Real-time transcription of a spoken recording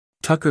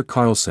Tucker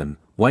Carlson,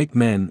 White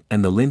Men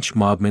and the Lynch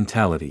Mob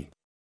Mentality.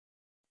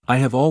 I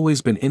have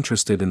always been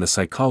interested in the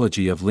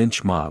psychology of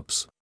lynch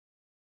mobs.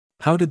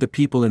 How did the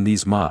people in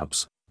these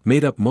mobs,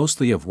 made up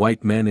mostly of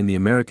white men in the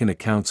American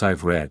accounts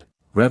I've read,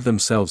 rev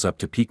themselves up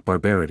to peak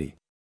barbarity?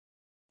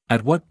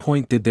 At what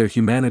point did their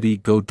humanity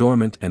go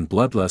dormant and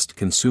bloodlust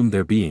consume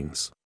their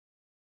beings?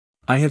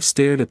 I have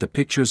stared at the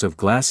pictures of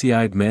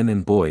glassy-eyed men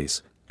and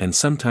boys, and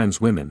sometimes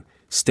women,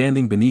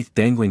 standing beneath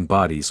dangling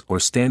bodies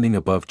or standing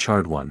above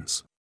charred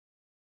ones.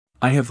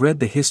 I have read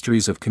the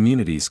histories of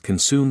communities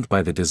consumed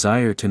by the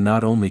desire to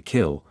not only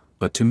kill,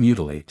 but to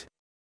mutilate.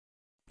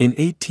 In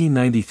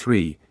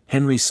 1893,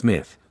 Henry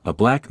Smith, a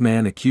black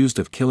man accused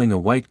of killing a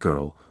white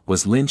girl,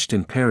 was lynched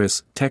in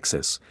Paris,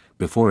 Texas,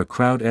 before a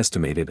crowd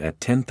estimated at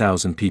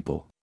 10,000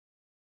 people.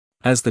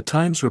 As the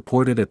Times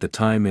reported at the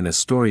time in a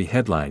story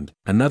headlined,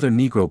 "Another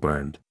Negro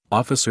Burned,"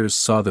 officers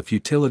saw the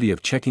futility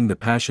of checking the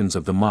passions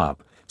of the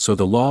mob, so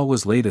the law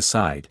was laid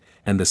aside,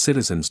 and the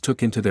citizens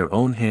took into their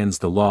own hands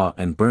the law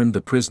and burned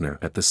the prisoner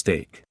at the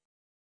stake.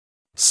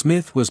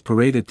 Smith was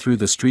paraded through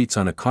the streets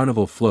on a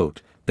carnival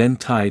float, then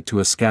tied to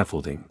a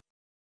scaffolding.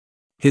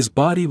 His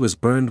body was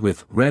burned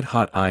with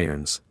red-hot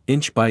irons,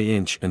 inch by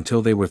inch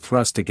until they were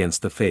thrust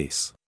against the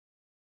face.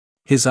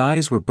 His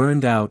eyes were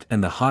burned out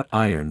and the hot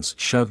irons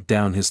shoved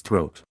down his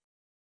throat.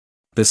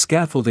 The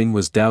scaffolding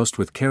was doused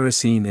with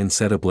kerosene and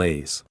set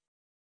ablaze.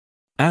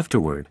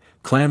 Afterward,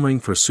 clamoring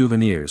for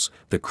souvenirs,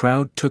 the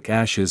crowd took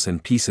ashes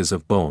and pieces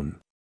of bone.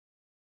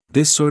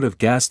 This sort of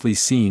ghastly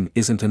scene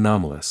isn't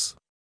anomalous.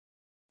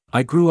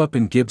 I grew up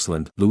in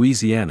Gibbsland,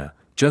 Louisiana,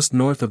 just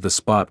north of the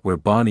spot where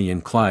Bonnie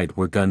and Clyde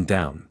were gunned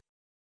down.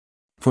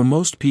 For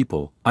most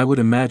people, I would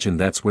imagine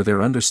that's where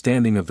their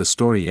understanding of the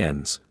story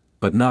ends,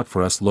 but not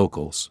for us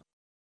locals.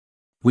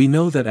 We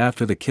know that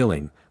after the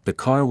killing, the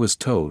car was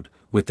towed,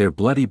 with their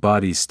bloody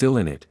bodies still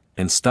in it,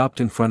 and stopped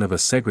in front of a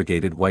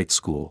segregated white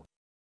school.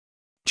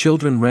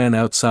 Children ran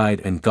outside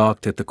and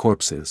gawked at the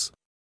corpses.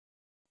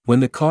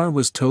 When the car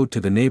was towed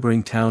to the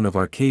neighboring town of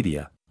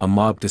Arcadia, a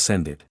mob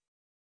descended.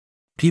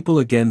 People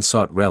again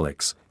sought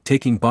relics,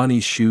 taking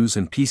Bonnie's shoes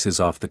and pieces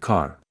off the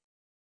car.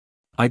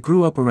 I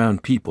grew up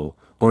around people,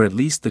 or at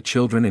least the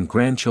children and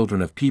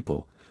grandchildren of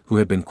people, who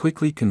had been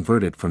quickly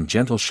converted from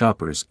gentle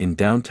shoppers in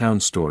downtown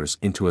stores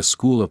into a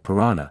school of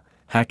piranha,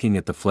 hacking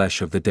at the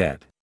flesh of the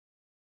dead.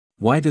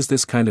 Why does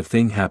this kind of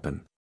thing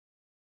happen?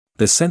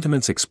 The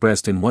sentiments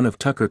expressed in one of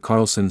Tucker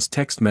Carlson's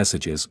text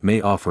messages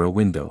may offer a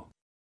window.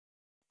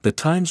 The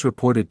Times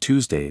reported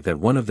Tuesday that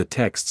one of the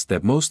texts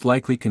that most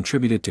likely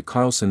contributed to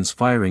Carlson's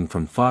firing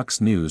from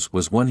Fox News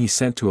was one he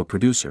sent to a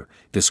producer,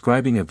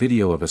 describing a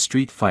video of a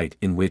street fight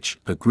in which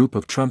a group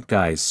of Trump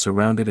guys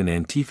surrounded an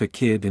Antifa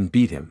kid and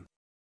beat him.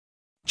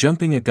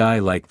 "Jumping a guy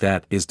like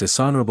that is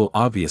dishonorable,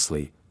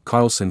 obviously,"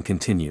 Carlson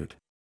continued.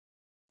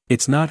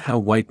 "It's not how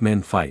white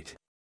men fight."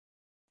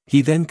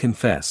 He then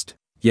confessed,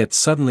 "Yet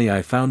suddenly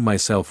I found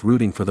myself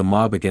rooting for the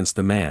mob against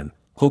the man,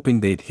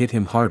 hoping they'd hit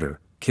him harder,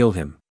 kill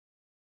him.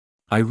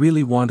 I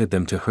really wanted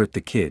them to hurt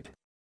the kid.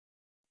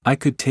 I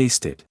could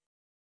taste it.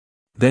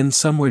 Then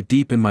somewhere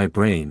deep in my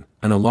brain,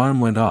 an alarm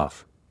went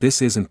off,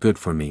 this isn't good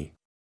for me."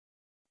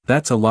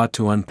 That's a lot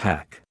to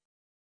unpack.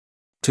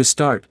 To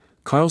start,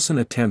 Carlson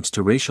attempts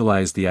to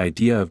racialize the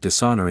idea of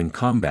dishonor in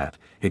combat,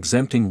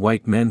 exempting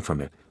white men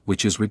from it,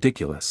 which is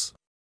ridiculous.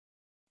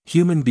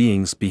 Human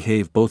beings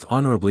behave both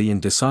honorably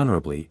and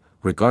dishonorably,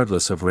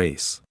 regardless of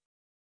race.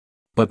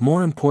 But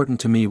more important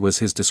to me was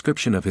his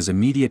description of his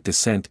immediate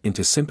descent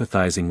into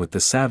sympathizing with the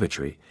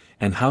savagery,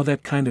 and how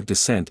that kind of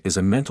descent is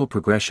a mental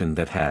progression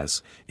that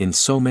has, in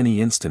so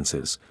many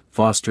instances,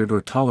 fostered or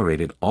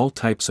tolerated all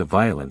types of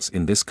violence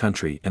in this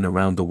country and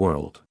around the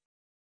world.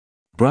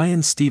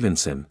 Brian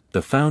Stevenson,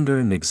 the founder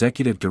and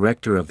executive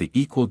director of the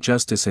Equal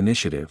Justice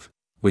Initiative,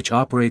 which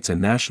operates a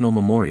national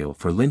memorial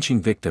for lynching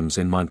victims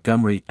in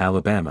Montgomery,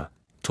 Alabama,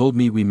 told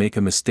me we make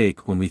a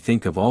mistake when we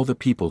think of all the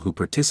people who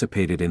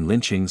participated in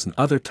lynchings and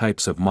other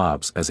types of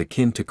mobs as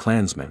akin to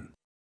Klansmen.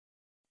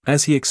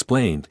 As he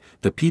explained,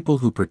 the people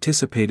who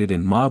participated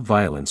in mob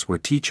violence were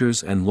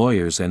teachers and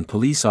lawyers and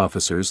police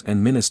officers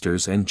and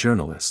ministers and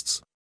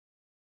journalists.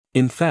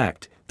 In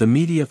fact, the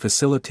media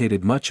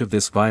facilitated much of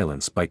this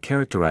violence by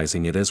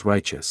characterizing it as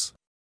righteous.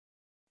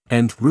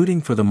 And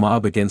rooting for the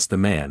mob against the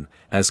man,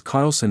 as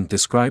Carlson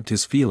described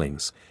his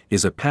feelings,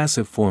 is a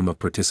passive form of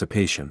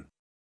participation.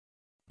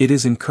 It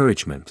is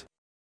encouragement.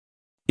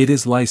 It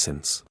is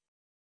license.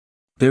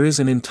 There is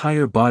an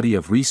entire body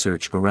of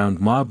research around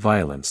mob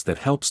violence that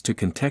helps to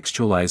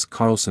contextualize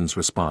Carlson's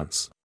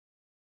response.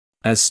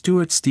 As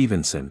Stuart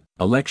Stevenson,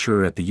 a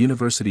lecturer at the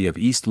University of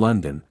East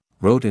London,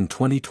 wrote in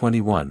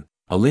 2021,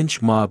 a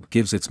lynch mob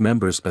gives its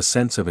members a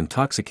sense of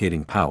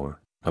intoxicating power,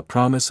 a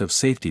promise of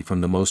safety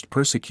from the most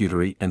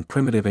persecutory and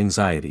primitive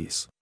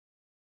anxieties.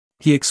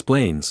 He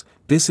explains,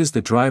 this is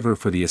the driver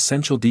for the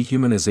essential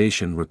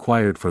dehumanization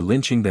required for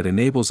lynching that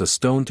enables a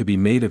stone to be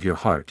made of your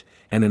heart,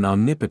 and an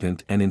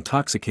omnipotent and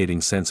intoxicating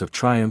sense of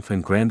triumph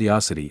and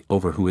grandiosity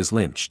over who is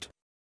lynched.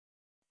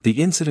 The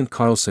incident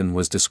Carlson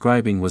was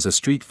describing was a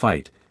street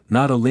fight,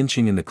 not a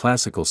lynching in the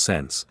classical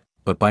sense,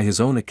 but by his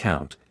own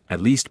account,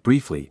 at least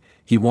briefly,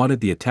 he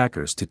wanted the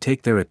attackers to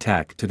take their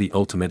attack to the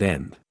ultimate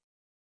end.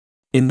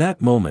 In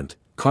that moment,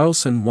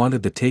 CARLSON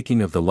wanted the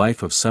taking of the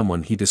life of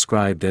someone he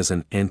described as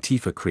an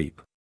Antifa creep.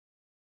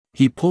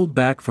 He pulled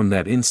back from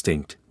that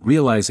instinct,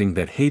 realizing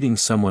that hating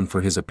someone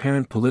for his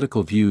apparent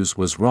political views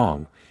was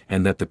wrong,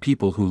 and that the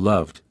people who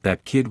loved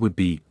that kid would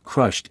be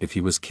crushed if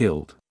he was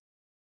killed.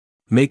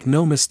 Make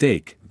no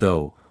mistake,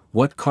 though,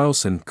 what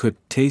CARLSON could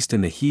taste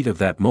in the heat of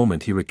that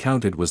moment he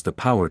recounted was the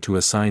power to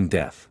assign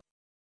death.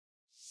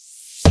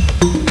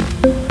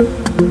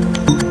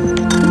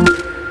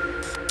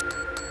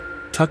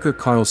 Tucker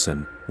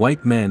Carlson,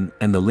 White Men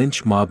and the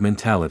Lynch Mob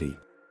Mentality.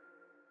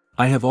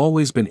 I have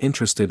always been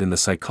interested in the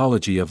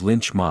psychology of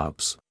lynch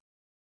mobs.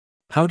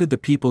 How did the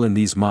people in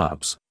these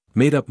mobs,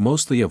 made up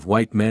mostly of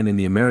white men in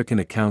the American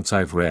accounts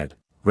I've read,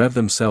 rev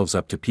themselves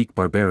up to peak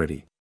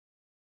barbarity?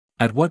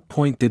 At what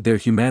point did their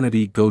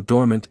humanity go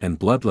dormant and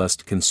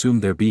bloodlust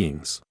consume their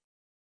beings?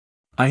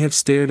 I have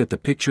stared at the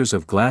pictures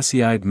of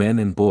glassy-eyed men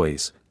and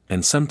boys,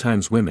 and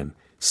sometimes women,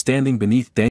 standing beneath